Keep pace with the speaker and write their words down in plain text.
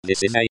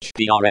This is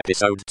HPR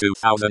episode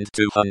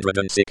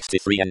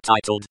 2263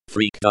 entitled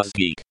Freak Does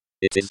Geek.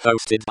 It is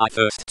hosted by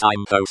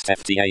first-time host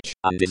FTH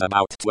and is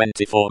about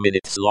 24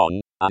 minutes long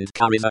and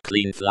carries a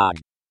clean flag.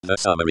 The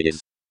summary is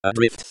a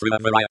drift through a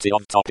variety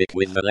of topic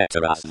with the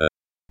letter as the.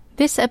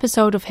 This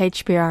episode of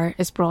HPR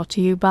is brought to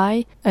you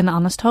by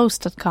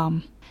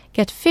anhonesthost.com.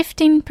 Get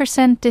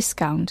 15%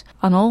 discount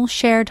on all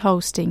shared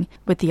hosting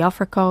with the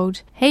offer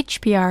code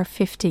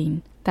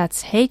HPR15.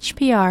 That's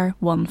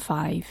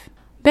HPR15.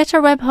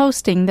 Better web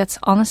hosting that's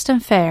honest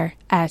and fair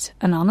at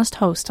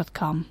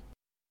anhonesthost.com.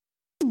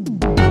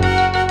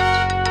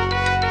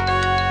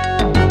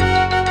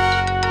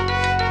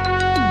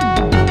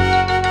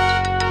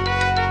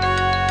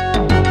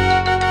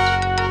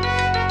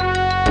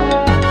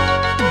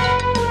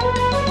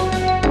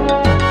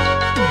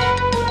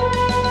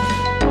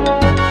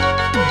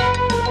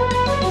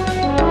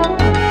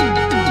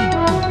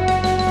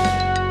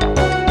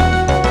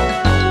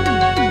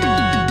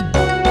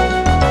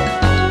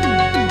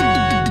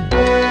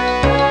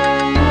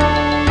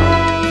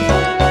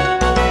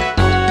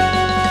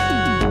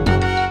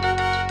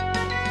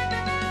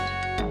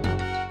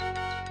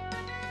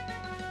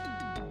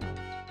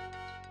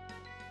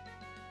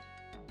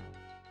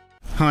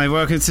 Hi,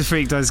 welcome to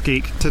Freak Does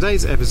Geek.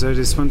 Today's episode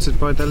is sponsored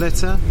by the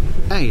letter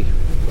A.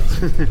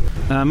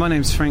 My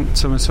name's Frank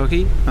Thomas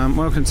Hockey.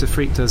 Welcome to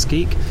Freak Does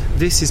Geek.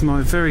 This is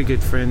my very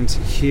good friend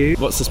Hugh.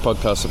 What's this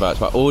podcast about? It's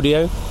about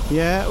audio?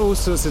 Yeah, all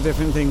sorts of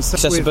different things.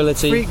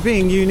 Accessibility? With Freak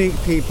being unique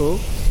people.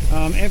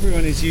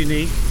 Everyone is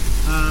unique.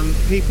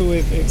 People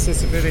with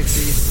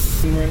accessibility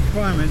and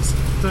requirements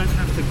don't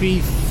have to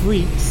be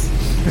freaks.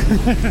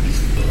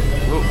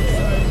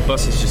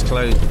 Bus is just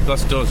closed.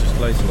 Bus door's just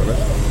closing on it.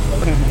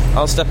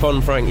 I'll step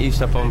on, Frank. You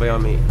step on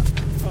behind me.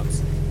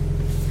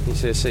 You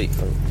see a seat,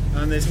 Frank?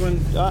 And there's one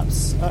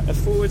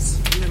forwards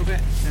a little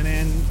bit, and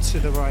then to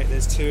the right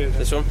there's two of them.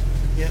 This one?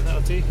 Yeah,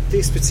 that'll do.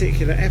 This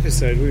particular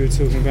episode we were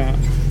talking about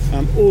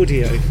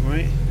audio,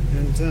 right?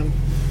 And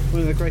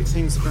one of the great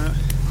things about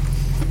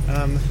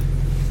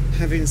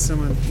having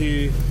someone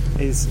who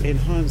is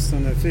enhanced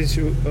on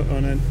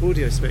an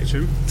audio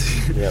spectrum,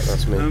 yeah,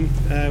 that's me.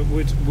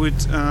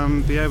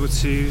 would be able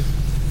to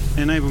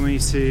enable me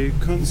to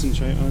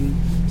concentrate on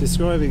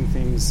describing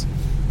things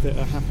that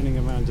are happening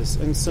around us.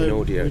 And so, in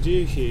audio. Would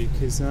you, Hugh?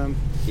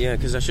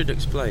 Because I should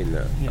explain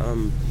that. Yeah.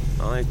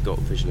 I've got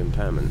visual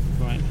impairment,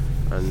 right?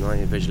 And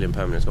my visual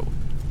impairment has got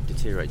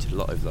deteriorated a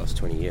lot over the last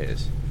 20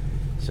 years.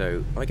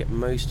 So I get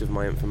most of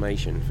my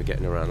information for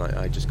getting around. Like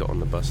I just got on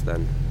the bus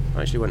then.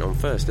 I actually went on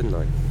first, didn't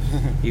I?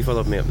 You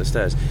followed me up the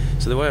stairs.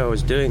 So the way I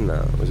was doing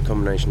that was a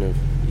combination of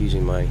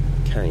using my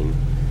cane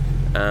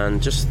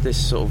and just this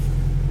sort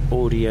of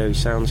audio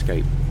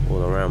soundscape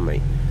all around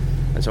me.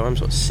 And so I'm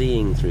sort of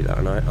seeing through that.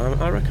 And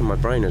I reckon my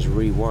brain has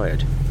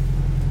rewired.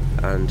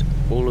 And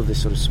all of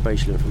this sort of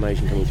spatial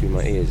information coming through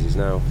my ears is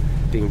now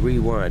being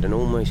rewired and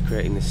almost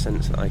creating this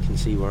sense that I can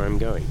see where I'm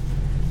going.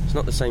 It's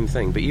not the same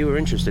thing, but you were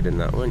interested in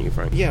that, weren't you,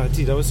 Frank? Yeah, I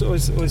did. I was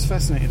always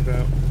fascinated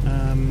about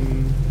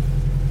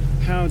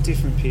how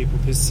different people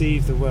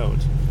perceive the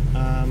world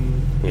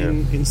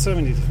in so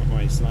many different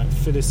ways, like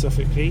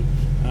philosophically,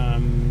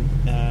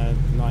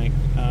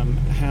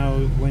 how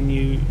when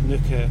you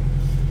look at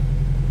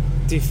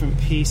different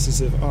pieces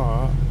of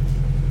art,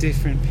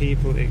 different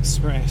people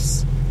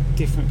express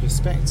different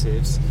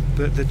perspectives,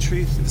 but the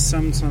truth that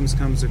sometimes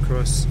comes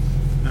across,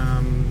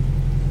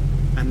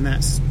 and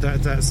that's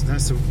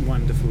a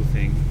wonderful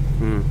thing.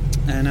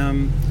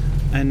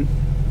 And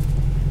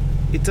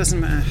it doesn't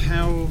matter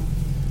how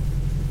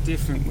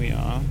different we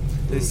are,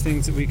 there's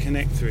things that we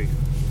connect through.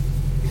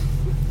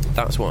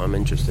 That's what I'm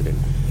interested in.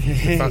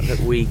 The fact that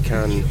we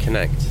can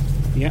connect.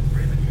 Yeah.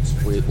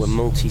 We're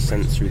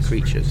multi-sensory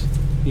creatures.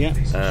 Yeah.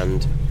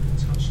 And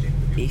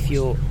if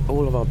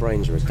all of our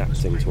brains are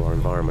adapting to our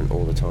environment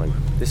all the time.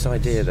 This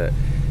idea that,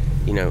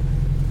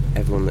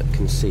 everyone that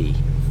can see,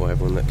 or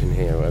everyone that can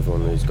hear, or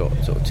everyone who's got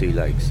sort of two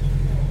legs,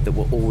 that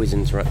we're always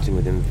interacting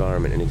with the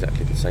environment in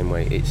exactly the same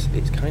way, it's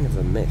kind of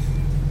a myth.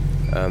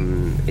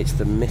 It's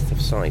the myth of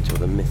sight or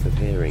the myth of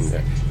hearing,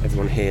 that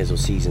everyone hears or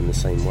sees in the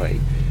same way.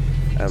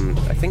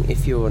 I think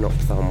if you're an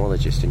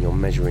ophthalmologist and you're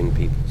measuring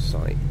people's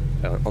sight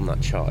on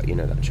that chart,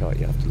 that chart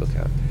you have to look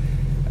at,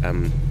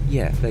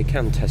 they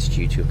can test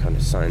you to a kind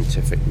of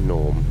scientific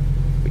norm,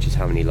 which is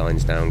how many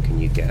lines down can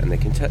you get, and they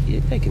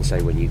can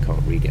say when you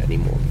can't read it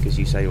anymore because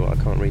you say, well, I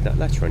can't read that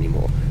letter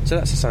anymore. So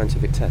that's a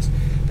scientific test.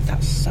 But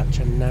that's such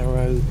a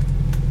narrow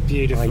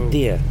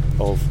idea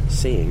of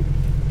seeing.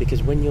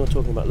 Because when you're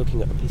talking about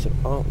looking at a piece of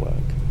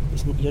artwork,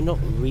 you're not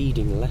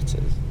reading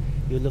letters,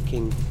 you're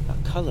looking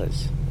at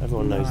colours.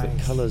 Everyone knows that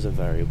colours are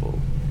variable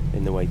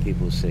in the way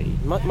people see.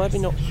 Might be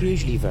not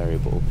hugely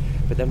variable,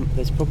 but then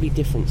there's probably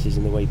differences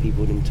in the way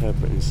people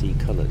interpret and see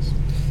colours.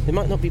 They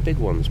might not be big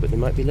ones, but they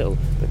might be little.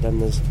 But then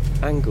there's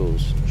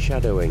angles,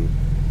 shadowing,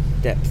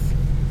 depth,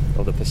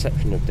 or the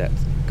perception of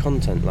depth,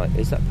 content, like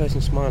is that person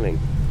smiling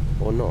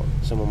or not?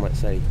 Someone might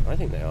say, I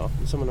think they are,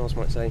 and someone else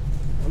might say,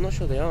 I'm not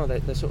sure they are.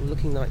 They're sort of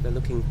looking like they're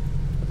looking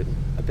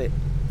a bit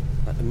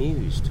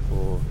amused,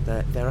 or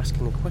they're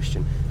asking a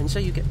question, and so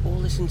you get all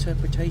this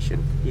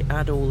interpretation. You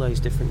add all those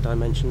different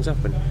dimensions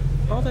up, and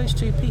are those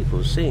two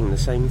people seeing the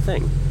same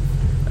thing?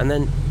 And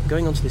then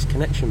going on to this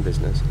connection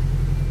business,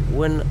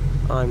 when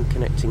I'm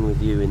connecting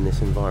with you in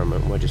this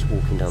environment, we're just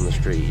walking down the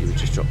street, you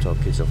just dropped our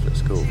kids off at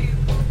school,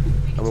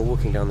 and we're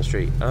walking down the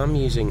street, I'm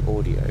using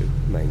audio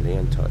mainly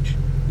and touch,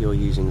 you're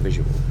using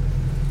visual,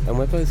 and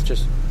we're both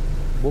just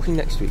walking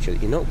next to each other.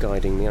 You're not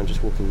guiding me, I'm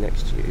just walking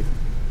next to you.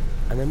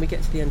 And then we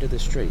get to the end of the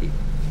street,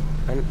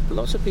 and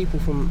lots of people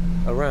from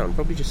around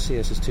probably just see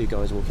us as two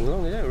guys walking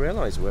along. They don't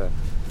realise we're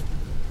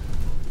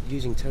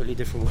using totally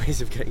different ways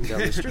of getting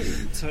down the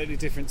street. Totally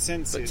different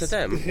senses. But to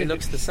them, it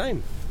looks the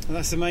same. And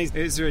that's amazing.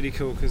 It's really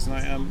cool because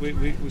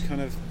we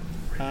kind of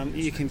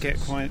you can get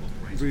quite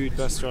rude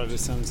bus drivers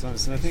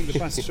sometimes, and I think the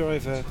bus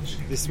driver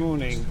this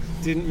morning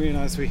didn't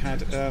realise we had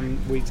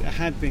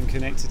been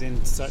connected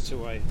in such a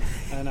way,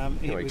 and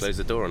he closed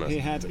the door on us. He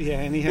had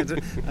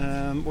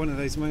one of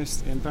those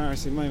most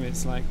embarrassing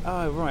moments, like,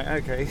 oh right,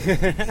 okay.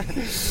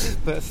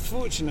 But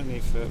fortunately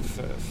for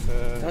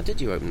how did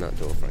you open that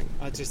door, Frank?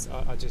 I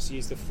just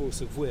used the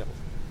force of will.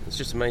 It's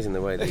just amazing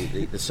the way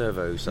the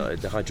servo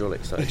started, the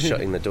hydraulics started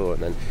shutting the door,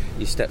 and then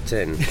you stepped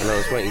in, and I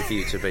was waiting for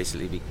you to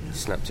basically be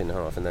snapped in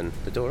half, and then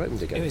the door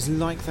opened again. It was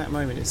like that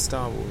moment in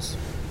Star Wars.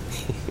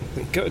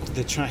 Got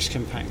the trash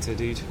compactor,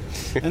 dude.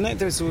 And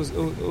there's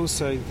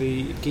also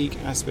the geek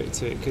aspect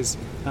to it, because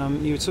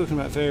you were talking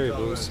about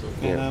variables,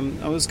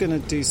 and I was going to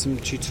do some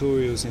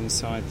tutorials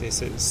inside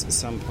this at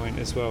some point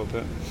as well,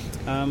 but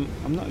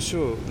I'm not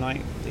sure.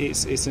 Like,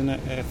 it's an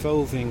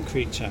evolving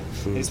creature.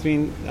 It's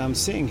been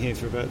sitting here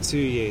for about 2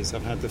 years.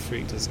 I've had the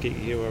Freak Does Geek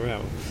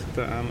URL,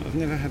 but I've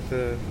never had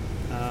the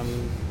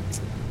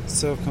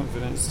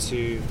self-confidence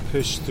to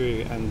push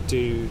through and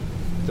do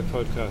the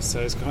podcast, so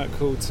it's quite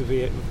cool to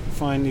be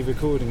finally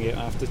recording it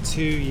after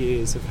 2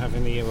 years of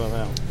having the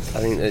URL.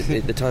 I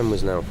think the time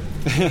was now.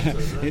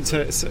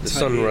 The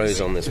sun rose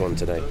on this one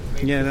today.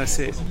 Yeah, that's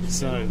it.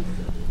 So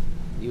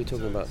you were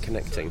talking about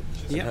connecting,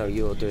 how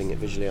you're doing it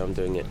visually, I'm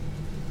doing it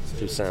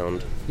through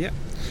sound. Yeah,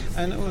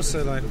 and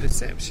also like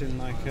perception,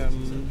 like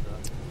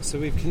so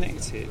we've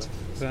connected,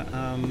 but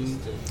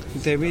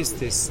there is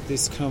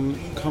this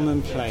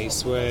common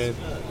place where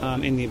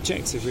in the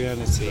objective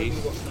reality,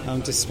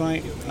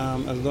 despite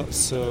a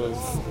lots of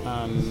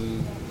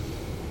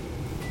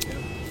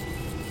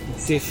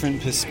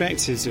different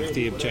perspectives of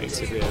the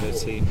objective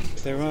reality,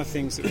 there are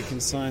things that we can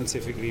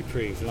scientifically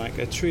prove, like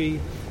a tree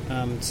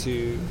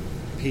to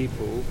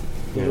people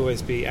will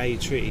always be a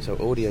tree. So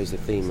audio is the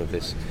theme of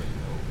this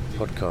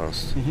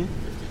podcast. Mm-hmm.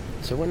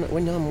 So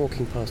when I'm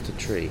walking past a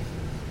tree,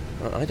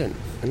 I don't,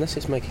 unless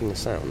it's making a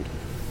sound,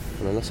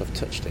 and unless I've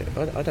touched it,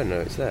 I don't know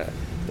it's there.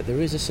 But there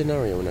is a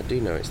scenario when I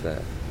do know it's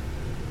there,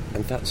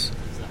 and that's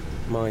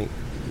my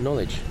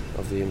knowledge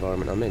of the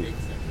environment I'm in.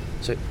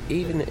 So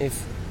even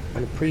if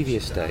on a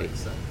previous day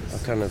I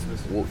kind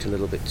of walked a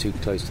little bit too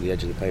close to the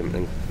edge of the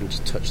pavement and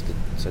just touched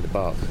the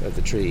bark of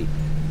the tree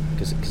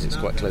because it's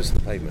quite close to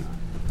the pavement,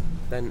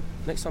 then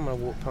next time I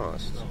walk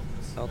past,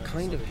 I'll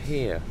kind of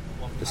hear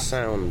the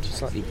sound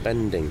slightly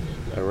bending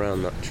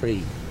around that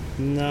tree.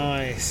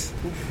 Nice.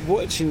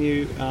 Watching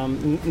you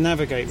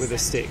navigate with a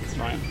stick,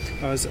 right?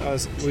 I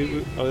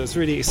was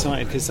really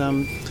excited because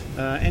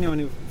anyone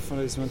who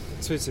follows my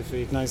Twitter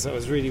feed knows that I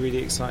was really, really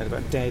excited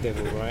about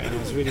Daredevil, right? And I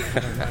was really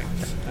kind of like,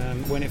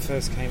 when it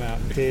first came out,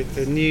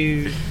 the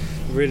new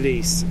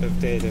release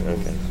of Daredevil,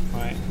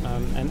 right?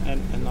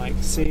 And like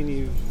seeing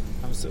you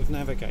sort of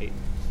navigate.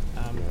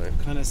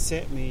 Kind of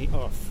set me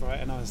off, right?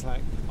 And I was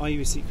like, are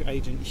you a secret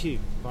agent, Hugh,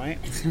 right?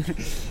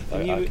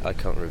 I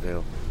can't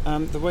reveal.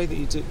 The way that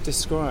you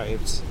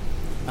described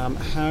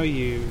how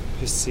you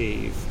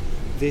perceive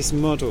this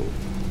model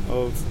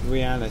of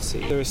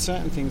reality, there are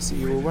certain things that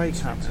you will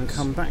wake up and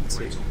come back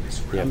to.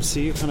 So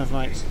you kind of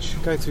like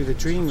go through the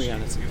dream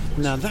reality.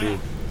 Now that,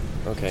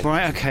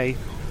 right, okay,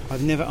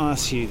 I've never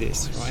asked you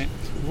this, right?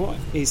 What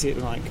is it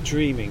like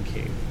dreaming,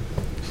 Hugh?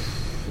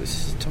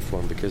 This is a tough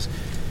one because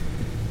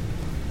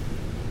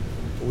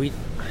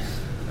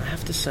I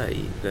have to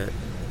say that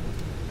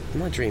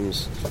my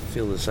dreams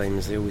feel the same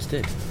as they always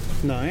did.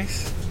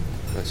 Nice.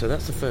 So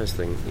that's the first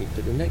thing.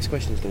 But the next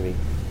question is going to be,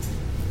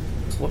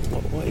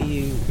 what are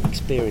you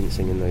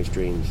experiencing in those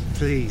dreams?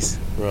 Please.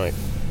 Right.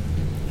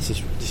 This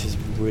is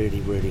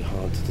really, really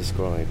hard to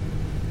describe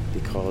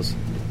because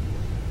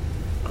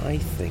I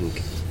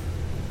think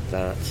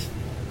that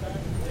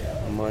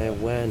my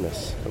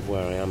awareness of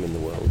where I am in the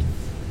world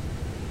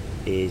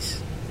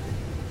is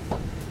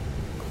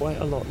quite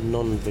a lot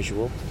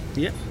non-visual.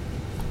 Yep.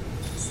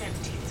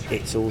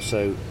 It's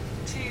also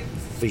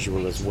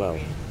visual as well.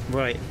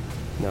 Right.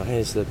 Now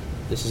this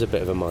is a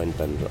bit of a mind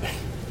bender.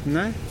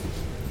 No?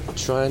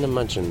 Try and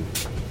imagine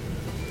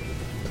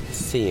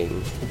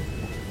seeing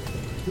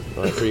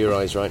right through your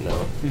eyes right now.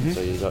 Mm-hmm.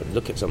 So you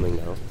look at something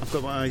now. I've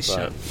got my eyes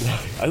shut.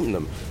 Open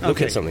them.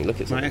 Look at something.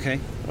 Right, okay.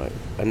 Right.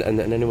 And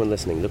anyone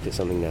listening, look at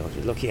something now.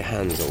 Just look at your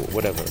hands or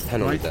whatever, a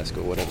pen on your desk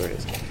or whatever it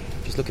is.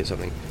 Just look at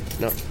something.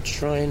 Now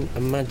try and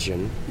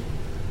imagine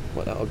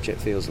what that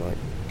object feels like.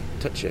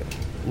 Touch it.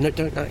 No,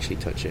 don't actually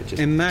touch it.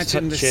 Just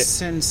imagine the touch it.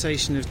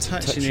 sensation of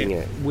touching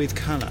it with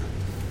colour.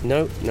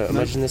 No.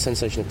 Imagine the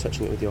sensation of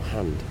touching it with your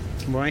hand.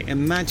 Right.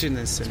 Imagine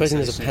the sensation. Supposing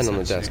there's a pen on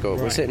the desk, or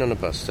right. we're sitting on a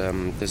bus.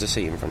 There's a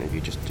seat in front of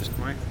you. Just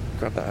right.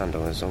 grab that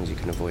handle as long as you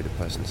can avoid a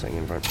person sitting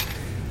in front.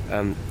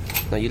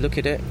 Now you look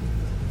at it.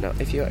 Now,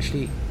 if you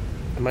actually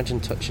imagine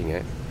touching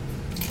it,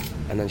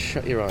 and then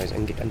shut your eyes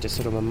and just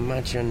sort of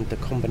imagine the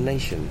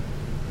combination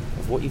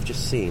of what you've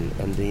just seen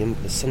and the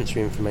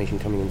sensory information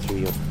coming in through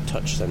your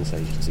touch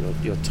sensations,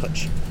 your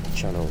touch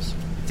channels.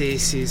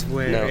 This is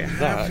where it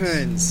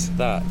happens.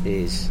 That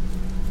is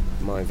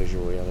my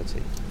visual reality.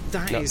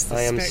 That is the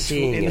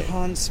spectral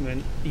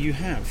enhancement you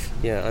have.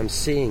 Yeah, I'm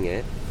seeing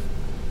it,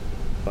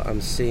 but I'm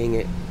seeing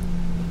it,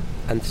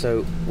 and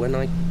so when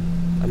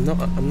I'm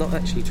not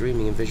actually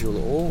dreaming in visual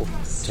or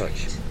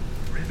touch.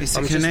 It's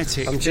a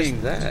kinetic I'm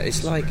thing. just there.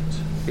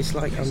 It's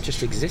like I'm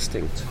just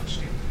existing.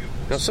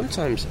 Now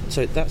sometimes,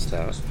 so that's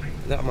that.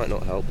 That might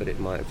not help, but it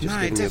might have just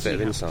given you a bit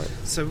of insight.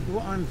 So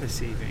what I'm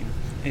perceiving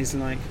is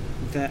like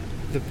that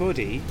the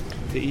body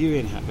that you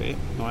inhabit,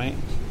 right,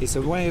 is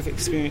a way of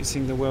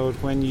experiencing the world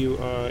when you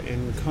are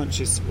in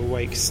conscious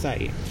awake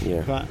state.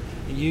 Yeah. But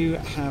you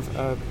have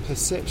a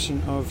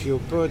perception of your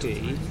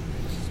body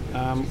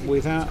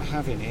without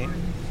having it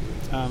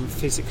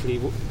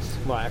physically.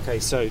 Right. Okay.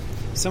 So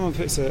someone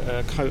puts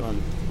a coat on,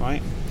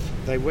 right?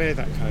 They wear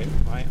that coat,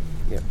 right?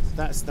 Yep.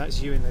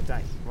 That's you in the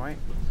day, right?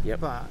 Yep.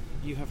 But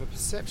you have a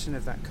perception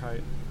of that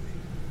coat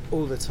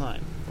all the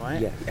time,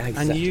 right? Yeah, exactly.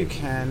 And you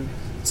can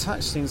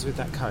touch things with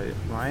that coat,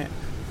 right?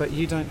 But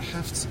you don't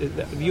have to.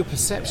 Your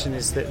perception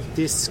is that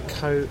this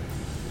coat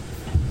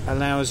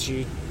allows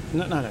you.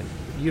 No.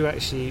 You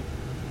actually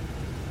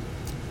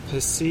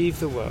perceive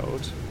the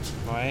world,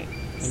 right?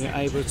 And you're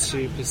able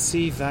to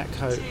perceive that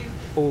coat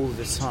all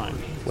the time.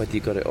 Whether you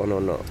got it on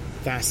or not.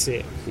 That's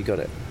it. You got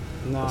it.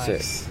 Nice.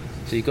 That's it.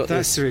 So you got.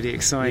 That's really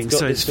exciting.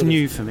 So it's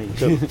new for me.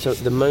 So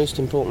the most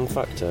important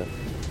factor,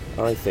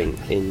 I think,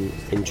 in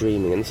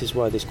dreaming, and this is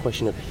why this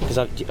question of, because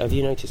have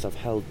you noticed I've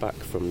held back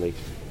from the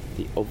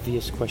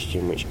obvious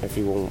question which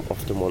everyone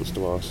often wants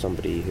to ask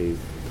somebody who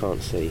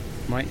can't see,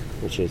 right?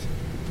 Which is,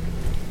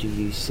 do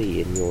you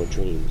see in your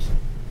dreams?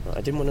 I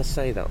didn't want to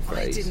say that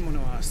phrase. I didn't want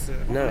to ask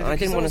that. No, I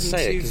didn't want to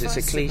say it because it's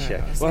a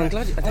cliche. Well, I'm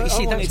glad. You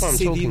see, that's why I'm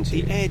talking to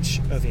you. The edge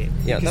of it.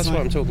 Yeah, that's why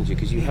I'm talking to you,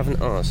 because you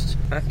haven't asked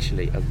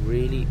actually a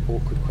really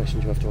awkward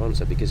question to have to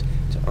answer. Because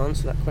to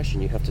answer that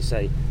question, you have to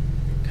say,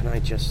 "Can I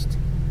just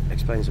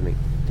explain something?"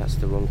 That's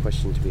the wrong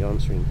question to be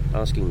asking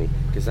me,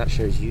 because that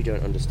shows you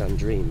don't understand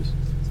dreams.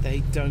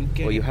 They don't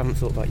get. Or you haven't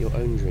thought about your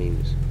own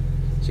dreams.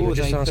 So you're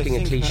just asking a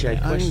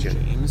cliched question.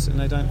 Own dreams, and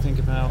they don't think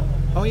about.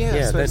 Oh yeah.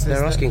 Yeah,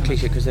 they're asking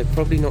cliche because they've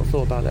probably not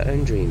thought about their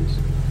own dreams.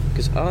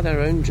 Because are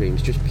their own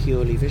dreams just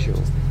purely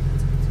visual?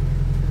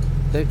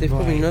 They've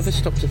probably never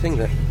stopped to think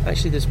that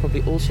actually there's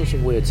probably all sorts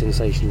of weird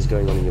sensations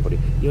going on in your body.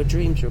 Your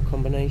dreams are a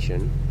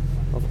combination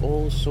of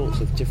all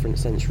sorts of different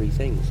sensory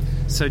things.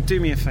 So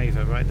do me a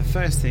favour, right? The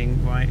first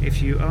thing, right,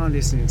 if you are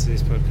listening to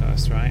this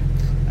podcast, right,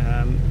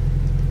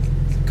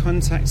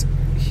 contact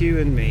Hugh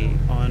and me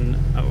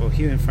or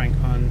Hugh and Frank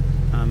on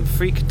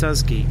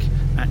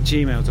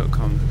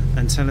freakdoesgeek@gmail.com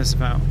and tell us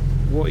about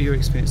what your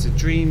experience of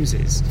dreams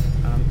is,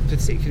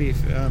 particularly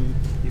if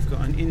you've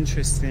got an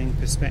interesting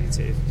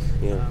perspective.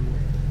 Yeah.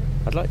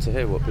 I'd like to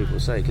hear what people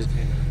say, because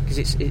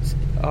it's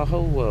our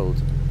whole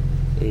world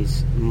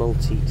is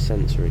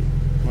multi-sensory.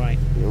 Right.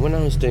 You know, when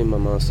I was doing my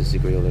master's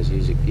degree all those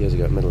years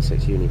ago at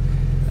Middlesex Uni,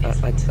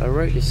 I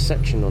wrote this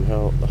section on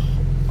how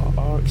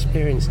our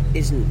experience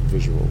isn't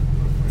visual.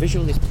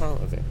 Visual is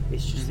part of it.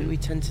 It's just that we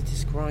tend to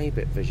describe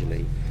it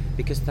visually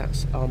because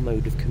that's our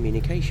mode of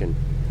communication.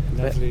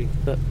 Lovely.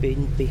 But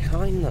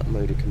behind that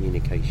mode of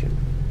communication,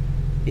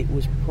 it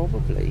was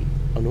probably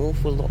an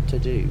awful lot to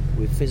do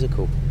with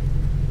physical.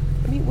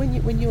 I mean,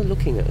 when you're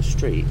looking at a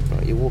street,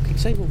 right, you're walking,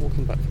 say we're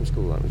walking back from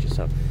school like we just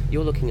have,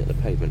 you're looking at the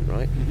pavement,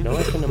 right? Now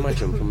I can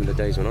imagine from the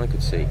days when I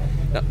could see,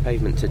 that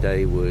pavement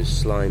today was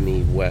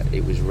slimy, wet,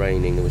 it was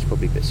raining, there was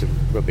probably bits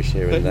of rubbish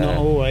here and there. But not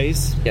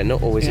always. Yeah,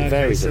 not always, it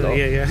varies a lot.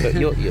 Yeah. But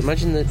you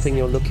imagine the thing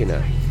you're looking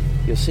at,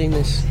 you're seeing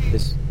this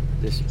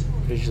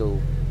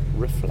visual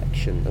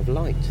reflection of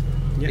light.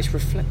 Yeah. It's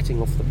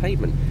reflecting off the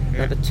pavement. Yeah.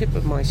 Now the tip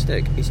of my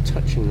stick is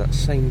touching that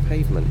same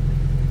pavement.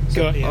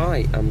 So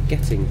I am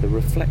getting the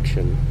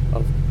reflection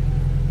of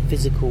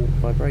physical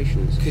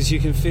vibrations. Because you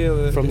can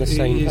feel from the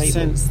same pavement. You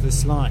sense the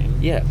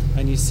slime. Yeah.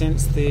 And you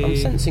sense the... I'm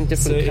sensing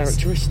different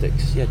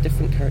characteristics. Yeah,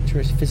 different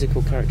characteristics,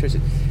 physical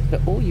characteristics.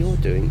 But all you're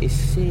doing is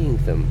seeing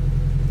them.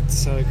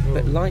 So cool.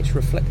 But light's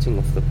reflecting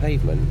off the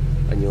pavement,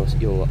 and your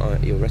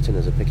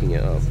retinas are picking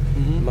it up.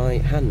 My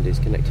hand is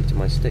connected to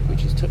my stick,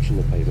 which is touching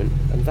the pavement,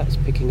 and that's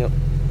picking up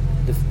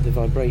the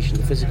vibration,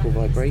 the physical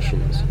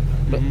vibrations.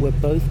 But we're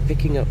both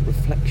picking up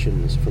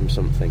reflections from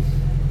something.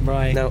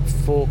 Right. Now,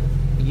 for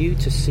you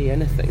to see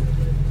anything,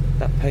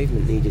 that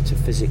pavement needed to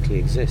physically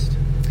exist.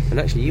 And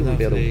actually, you wouldn't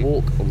be able to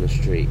walk on the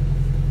street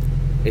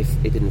if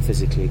it didn't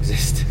physically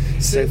exist.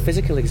 So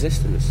physical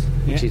existence,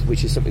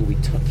 which is something we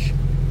touch,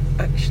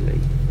 actually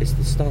is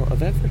the start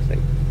of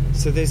everything.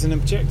 So there's an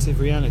objective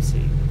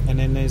reality, and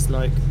then there's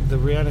like the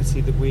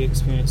reality that we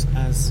experience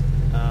as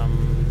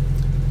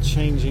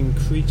changing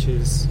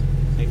creatures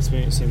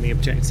experiencing the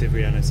objective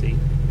reality.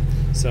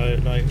 So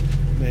like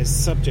there's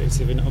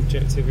subjective and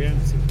objective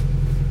reality.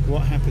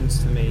 What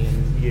happens to me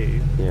and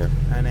you,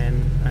 and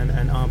then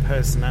and our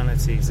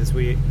personalities as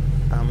we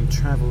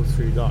travel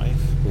through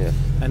life,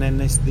 and then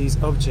there's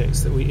these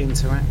objects that we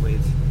interact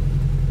with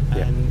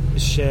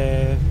and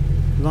share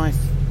life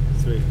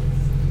through,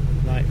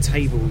 like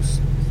tables.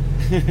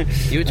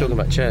 You were talking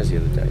about chairs the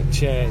other day.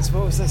 Chairs.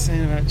 What was I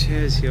saying about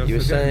chairs? You were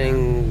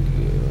saying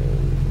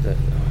that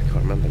I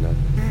can't remember now.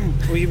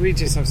 We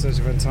just have such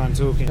a fun time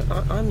talking.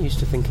 I'm used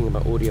to thinking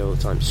about audio all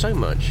the time, so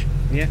much.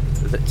 Yeah.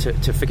 That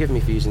to forgive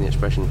me for using the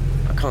expression,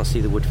 I can't see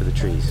the wood for the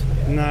trees.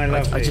 No,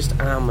 lovely. I just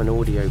am an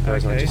audio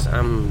person. Okay. I just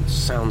am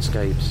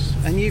soundscapes.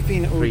 And you've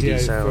been audio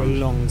for a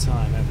long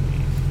time, haven't you?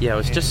 Yeah, I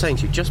was just saying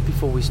to you, just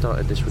before we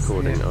started this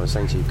recording, I was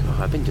saying to you,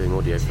 God, I've been doing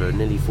audio for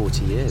nearly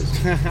 40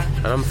 years.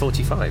 And I'm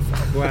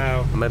 45.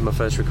 Wow. I made my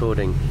first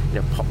recording,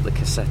 popped the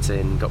cassette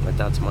in, got my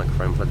dad's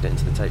microphone, plugged it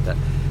into the tape deck,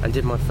 and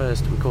did my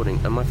first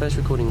recording. And my first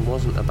recording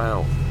wasn't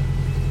about,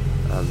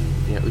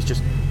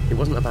 it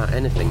wasn't about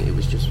anything. It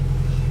was just,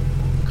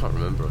 I can't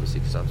remember,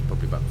 obviously, because I was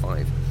probably about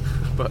 5.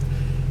 But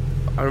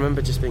I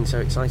remember just being so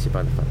excited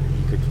by the fact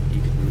that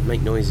you could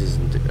make noises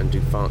and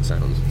do fart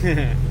sounds.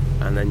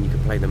 And then you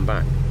could play them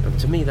back. And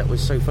to me, that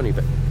was so funny.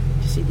 But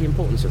you see the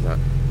importance of that?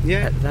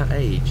 Yeah. At that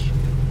age,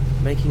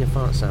 making a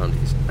fart sound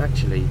is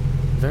actually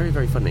very,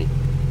 very funny.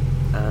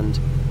 And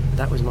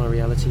that was my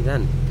reality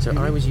then. So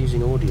I was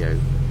using audio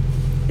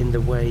in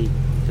the way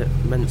that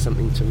meant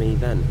something to me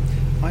then.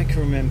 I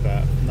can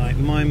remember, like,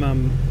 my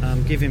mum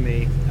giving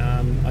me,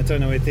 I don't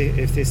know if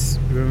this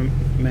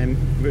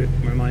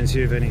reminds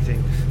you of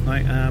anything,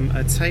 like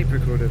a tape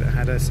recorder that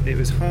had it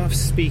was half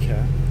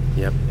speaker,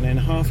 and then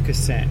half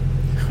cassette,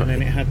 and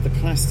then it had the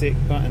plastic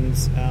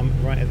buttons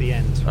right at the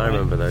end. I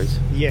remember those.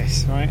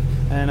 Yes, right.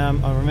 And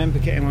I remember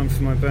getting one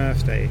for my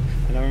birthday,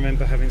 and I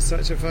remember having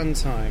such a fun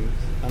time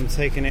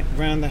taking it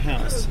round the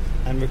house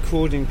and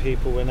recording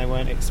people when they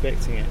weren't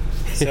expecting it.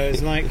 So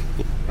it's like...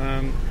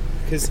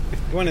 because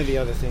one of the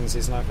other things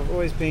is, like, I've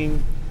always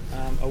been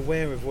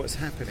aware of what's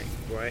happening,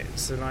 right?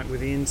 So, like,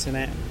 with the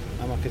internet,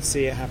 I could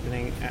see it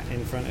happening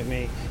in front of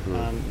me.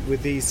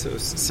 With these sort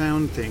of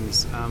sound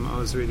things, I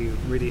was really,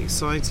 really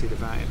excited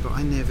about it, but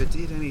I never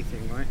did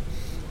anything, right?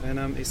 And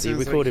it sounds you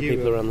recorded like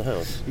people around the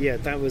house? Yeah,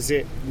 that was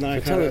it.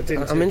 No,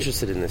 I'm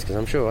interested in this because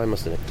I'm sure I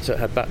must have. So it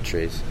had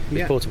batteries,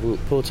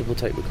 portable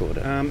tape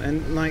recorder,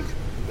 and like.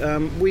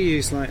 We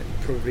use like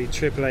probably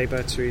AAA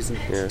batteries and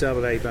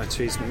AA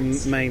batteries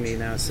mainly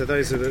now. So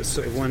those are the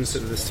sort of ones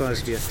that are the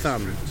size of your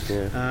thumb.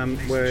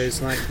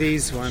 Whereas like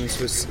these ones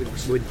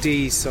were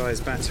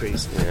D-size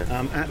batteries.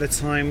 At the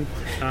time,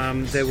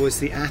 there was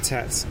the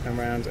ATATs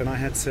around, and I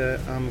had to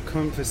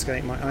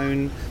confiscate my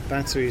own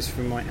batteries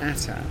from my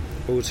ATAT,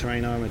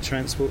 All-Terrain Armoured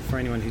Transport, for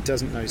anyone who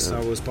doesn't know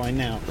Star Wars by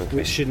now,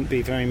 which shouldn't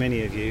be very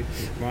many of you,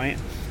 right?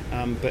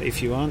 But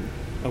if you aren't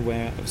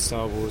aware of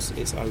Star Wars,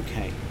 it's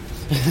okay.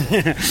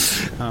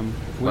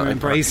 We're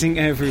embracing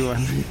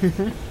everyone.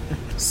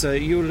 So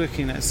you're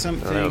looking at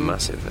something. They were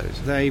massive,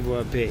 those. They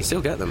were big. You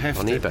still get them on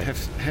eBay.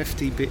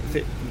 Hefty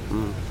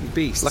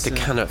beasts. Like a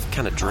can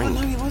of drink.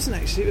 Oh no, it wasn't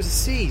actually. It was a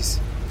C's.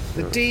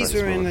 The D's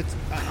were in the...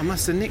 I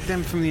must have nicked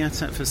them from the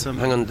ATAT for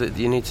something. Hang on,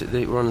 you need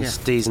to... We're on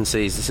D's and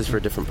C's. This is for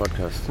a different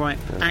podcast. Right,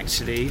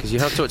 actually... Because you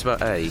have talked about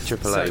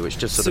AAA, which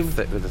just sort of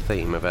fit with the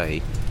theme of A.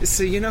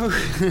 So,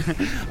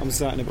 I'm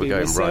starting to be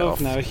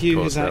myself now.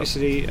 Hugh has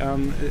actually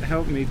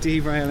helped me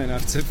derail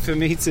enough for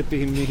me to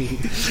be me.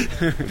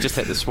 We've just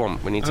hit the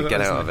swamp. We need to get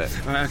out of it.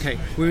 Right, okay,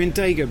 we're in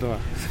Dagobah.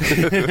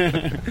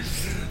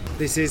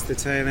 This is the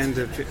tail end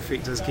of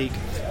Freak Does Geek,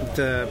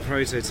 the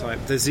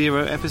prototype, the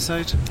 0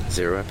 episode.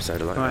 0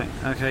 episode, I like that.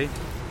 Right, okay.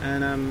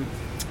 And,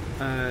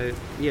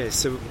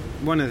 so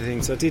one of the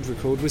things I did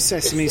record was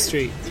Sesame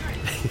Street.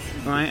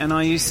 Right, and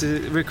I used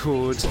to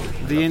record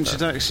the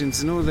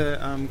introductions and all the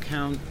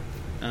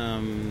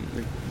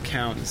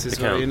counts as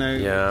well, you know.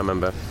 Yeah, I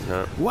remember.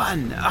 Yeah.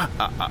 1,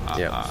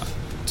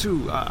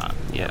 2,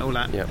 all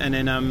that. Yeah.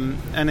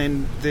 And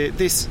then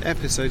this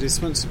episode is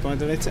sponsored by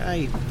the letter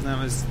A. That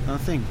was our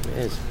thing.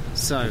 It is.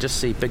 So you just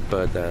see Big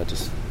Bird there,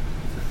 just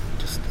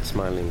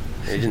smiling.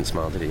 He didn't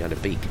smile, did he? He had a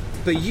beak.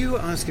 But you were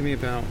asking me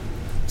about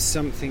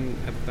something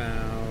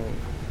about...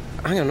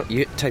 Hang on,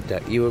 tape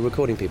deck. You were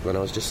recording people, and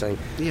I was just saying,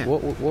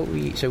 what were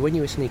you... So when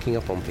you were sneaking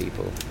up on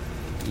people,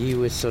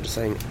 you were sort of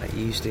saying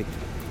you used to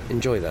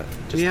enjoy that.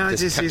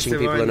 Just catching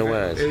people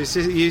unawares. It was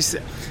just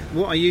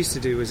what I used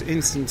to do was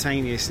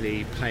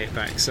instantaneously play it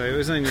back. So it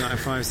was only like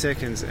 5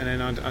 seconds, and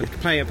then I'd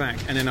play it back,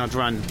 and then I'd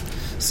run.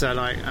 So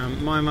like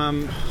my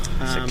mum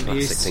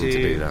used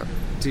to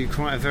do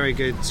quite a very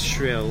good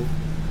shrill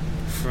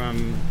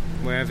from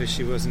wherever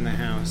she was in the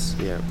house.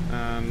 Yeah.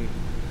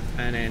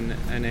 And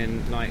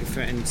then like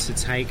threatened to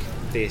take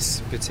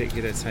this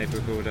particular tape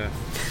recorder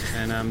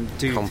and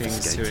do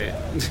things to it.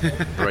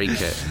 Break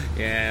it.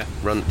 Yeah.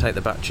 Take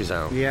the batteries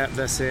out. Yeah,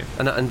 that's it.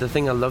 And the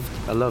thing I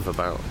love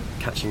about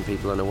catching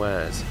people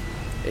unawares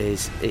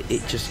is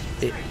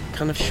it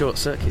kind of short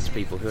circuits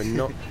people who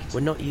are we're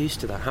not used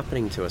to that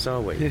happening to us,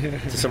 are we?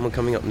 To someone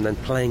coming up and then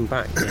playing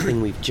back the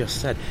thing we've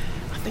just said.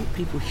 I think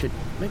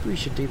maybe we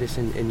should do this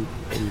in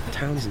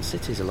towns and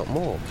cities a lot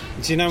more.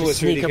 Do you know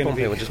what's really going to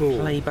be cool? Just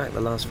play back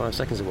the last 5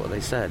 seconds of what they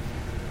said.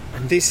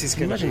 And this is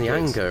going to be imagine the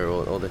anger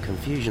or the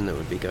confusion that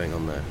would be going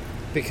on there.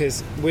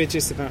 Because we're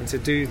just about to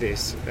do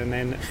this and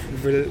then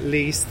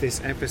release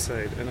this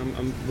episode,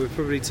 and we'll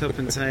probably top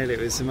and tail it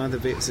with some other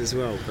bits as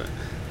well, but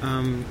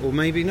or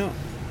maybe not.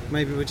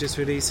 Maybe we'll just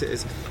release it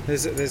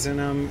as there's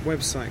an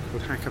website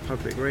called Hacker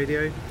Public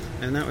Radio,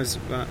 and that was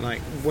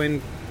like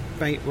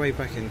way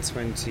back in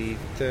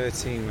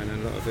 2013 when a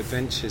lot of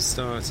adventures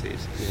started.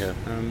 Yeah.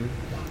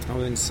 I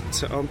went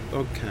to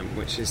OggCamp,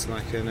 which is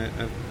like an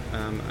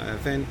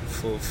event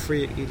for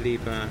free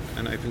libre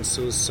and open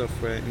source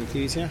software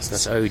enthusiasts.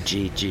 That's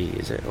OGG,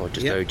 is it? Or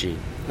just OG?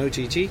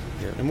 OGG? Yeah.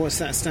 And what's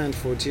that stand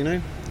for, do you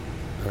know?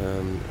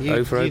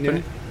 O for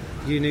open?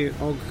 You knew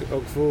Ogg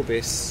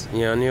Vorbis.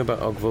 Yeah, I knew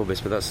about Ogg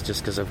Vorbis, but that's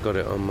just because I've got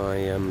it on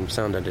my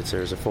sound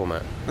editor as a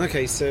format.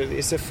 Okay, so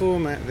it's a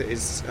format that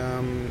is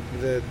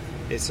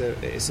it's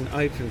an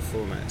open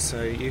format,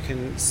 so you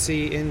can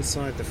see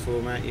inside the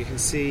format, you can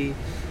see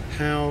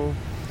how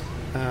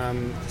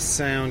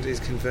sound is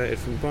converted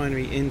from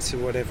binary into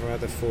whatever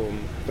other form,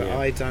 but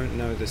I don't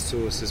know the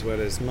source as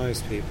well as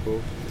most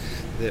people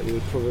that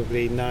would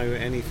probably know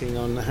anything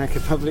on the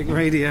Hacker Public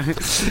Radio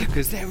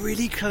because they're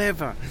really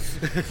clever.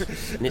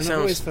 And I've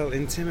always felt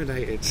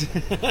intimidated.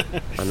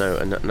 I know,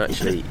 and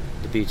actually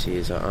the beauty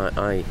is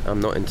I'm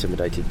not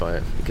intimidated by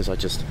it because I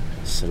just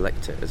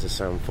select it as a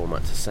sound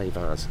format to save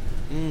as.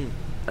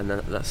 And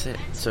then that's it.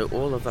 So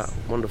all of that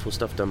wonderful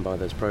stuff done by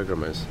those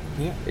programmers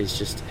is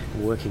just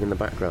working in the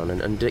background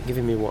and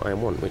giving me what I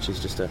want, which is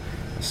just a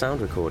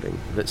sound recording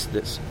that's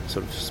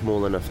sort of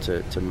small enough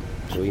to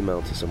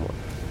email to someone.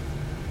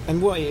 And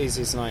what it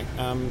is like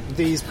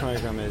these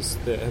programmers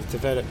that have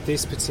developed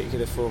this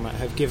particular format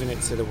have given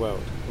it to the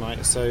world,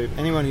 right? So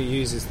anyone who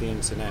uses the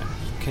internet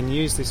can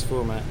use this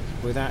format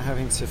without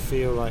having to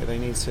feel like they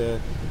need to,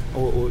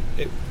 or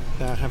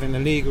having a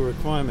legal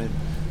requirement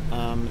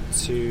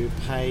to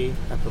pay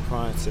a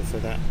proprietor for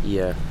that.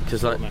 Yeah,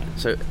 because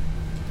so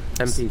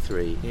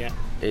MP3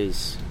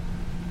 is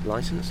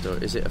licensed,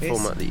 or is it a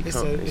format that you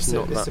can't? It's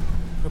not that.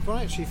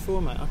 Proprietary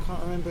format. I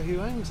can't remember who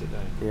owns it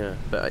though. Yeah,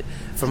 but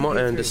from what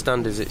I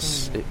understand is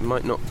it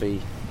might not be.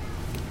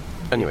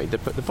 Anyway, the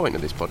point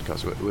of this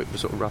podcast, we're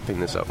sort of wrapping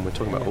this up, and we're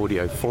talking about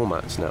audio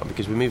formats now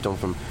because we moved on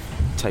from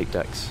tape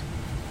decks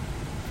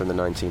from the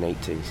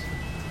 1980s,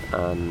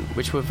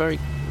 which were very,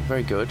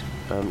 very good.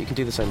 You can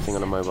do the same thing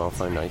on a mobile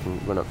phone now. You can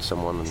run up to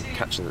someone and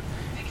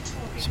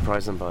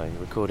surprise them by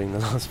recording the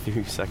last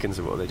few seconds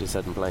of what they just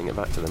said and playing it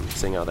back to them,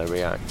 seeing how they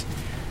react.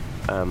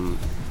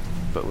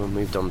 But we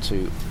moved on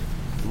to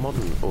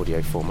modern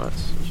audio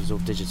formats, which is all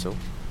digital.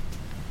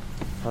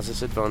 Has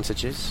its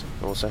advantages,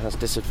 also has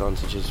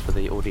disadvantages for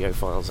the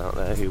audiophiles out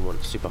there who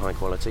want super high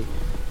quality.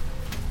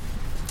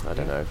 I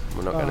don't know,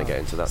 we're not going to get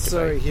into that debate.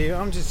 Sorry Hugh,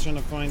 I'm just trying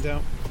to find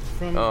out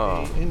from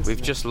the internet.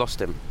 We've just lost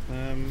him.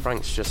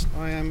 Frank's just...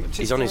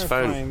 he's on his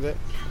phone.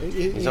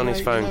 He's on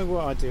his phone. You know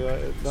what I do?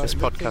 This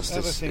podcast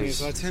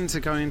is I tend to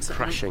go into...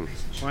 crashing.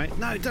 Right?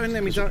 No, don't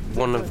let me...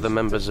 One of the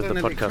members of the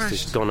podcast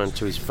has gone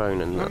onto his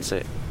phone and that's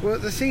it. Well,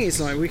 the thing is,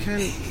 like, we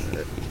can...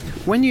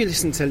 when you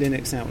listen to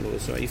Linux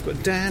Outlaws, right, you've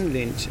got Dan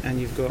Lynch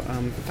and you've got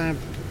Fab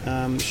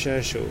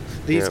Shershall.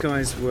 These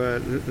guys were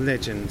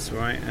legends,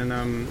 right?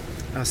 And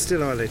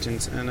still are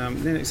legends. And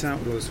Linux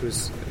Outlaws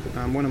was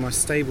one of my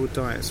stable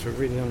diets for a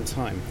really long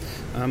time.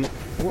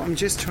 What I'm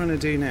just trying to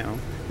do now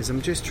is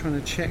I'm just trying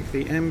to check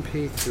the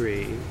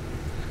MP3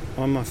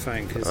 on my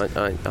phone. Cause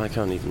I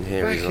can't even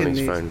hear he's on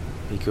his phone.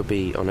 He could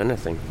be on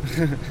anything.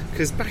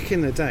 Because back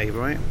in the day,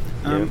 right,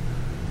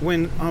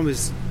 when I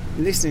was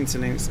listening to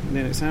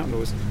Linux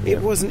Outlaws, it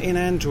wasn't in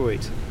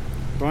Android,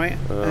 right?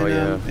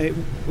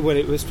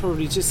 It was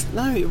probably just...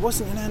 No, it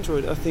wasn't in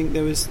Android. I think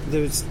there was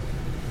this...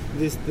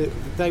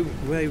 They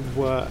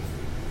were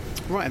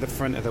right at the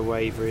front of the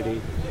wave,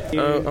 really.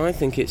 I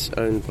think it's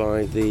owned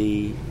by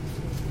the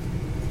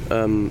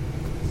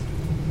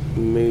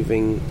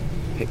Moving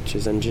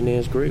Pictures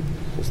Engineers Group.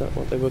 Is that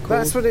what they were called?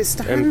 That's what it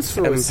stands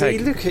for. See,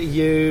 look at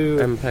you.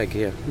 MPEG,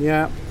 yeah.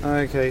 Yeah,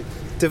 okay.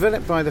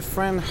 Developed by the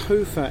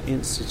Fraunhofer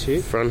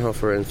Institute.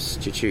 Fraunhofer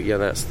Institute, yeah,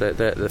 that's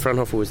the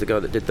Fraunhofer was the guy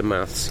that did the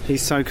maths.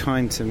 He's so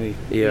kind to me.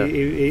 Yeah,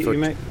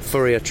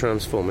 Fourier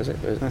transform, is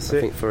it? That's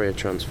I think Fourier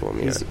transform,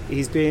 yeah.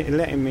 He's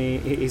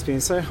being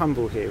so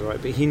humble here,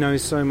 right, but he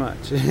knows so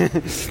much.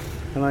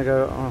 And I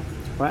go,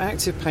 my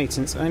active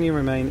patents only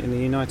remain in the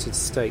United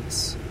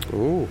States.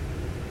 Ooh.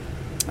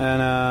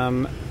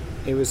 And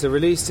it was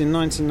released in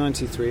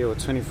 1993, or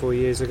 24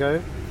 years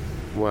ago.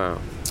 Wow.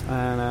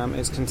 And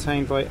it's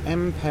contained by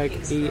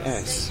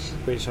MPEG-ES,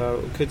 which I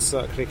could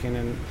start clicking,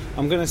 and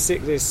I'm going to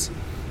stick this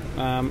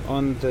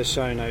on the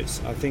show notes.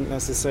 I think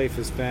that's the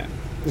safest bet.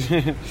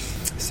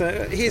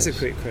 So here's a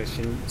quick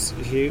question,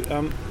 Hugh.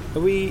 Are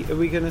we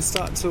going to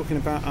start talking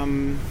about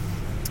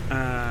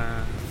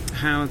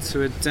how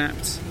to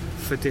adapt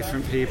for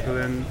different people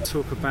and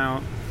talk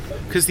about,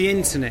 because the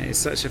internet is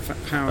such a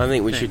powerful I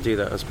think we thing. should do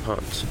that as part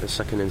of the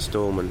second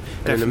instalment.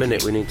 And in a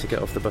minute we need to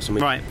get off the bus and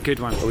we... Right, good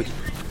one. Shit.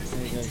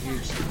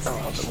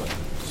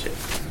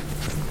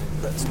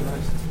 That's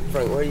nice.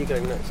 Frank, where are you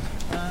going next?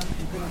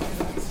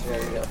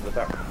 Yeah, up the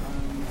back.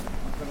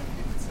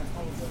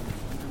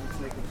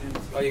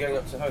 Oh, you're going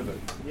up to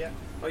Holborn? Yeah.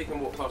 Oh, you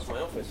can walk past my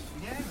office.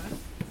 Yeah, man.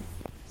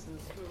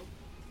 Sounds cool.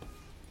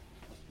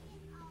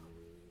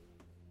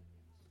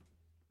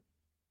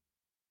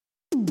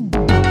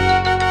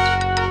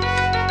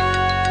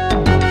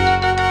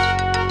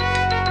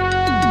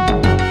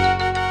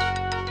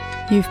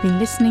 You've been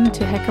listening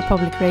to Hacker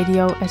Public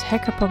Radio at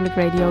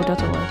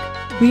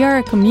hackerpublicradio.org. We are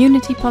a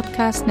community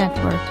podcast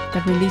network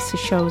that releases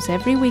shows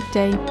every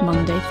weekday,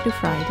 Monday through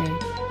Friday.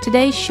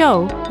 Today's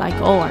show, like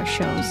all our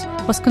shows,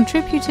 was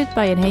contributed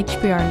by an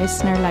HPR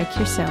listener like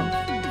yourself.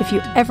 If you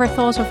ever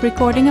thought of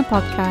recording a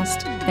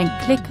podcast, then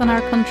click on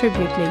our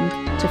contribute link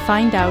to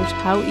find out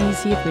how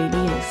easy it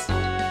really is.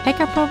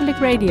 Hacker Public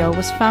Radio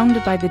was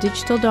founded by the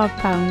Digital Dog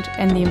Pound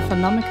and the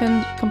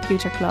Infonomicon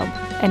Computer Club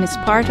and is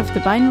part of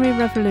the binary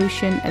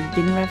revolution at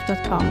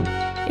binrev.com.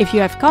 If you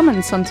have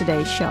comments on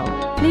today's show,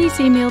 please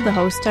email the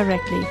host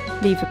directly,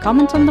 leave a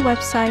comment on the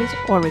website,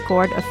 or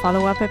record a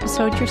follow-up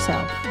episode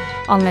yourself.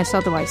 Unless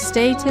otherwise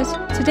stated,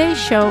 today's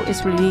show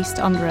is released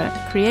under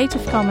a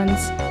Creative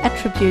Commons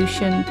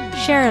Attribution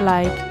Share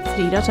Alike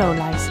 3.0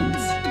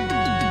 license.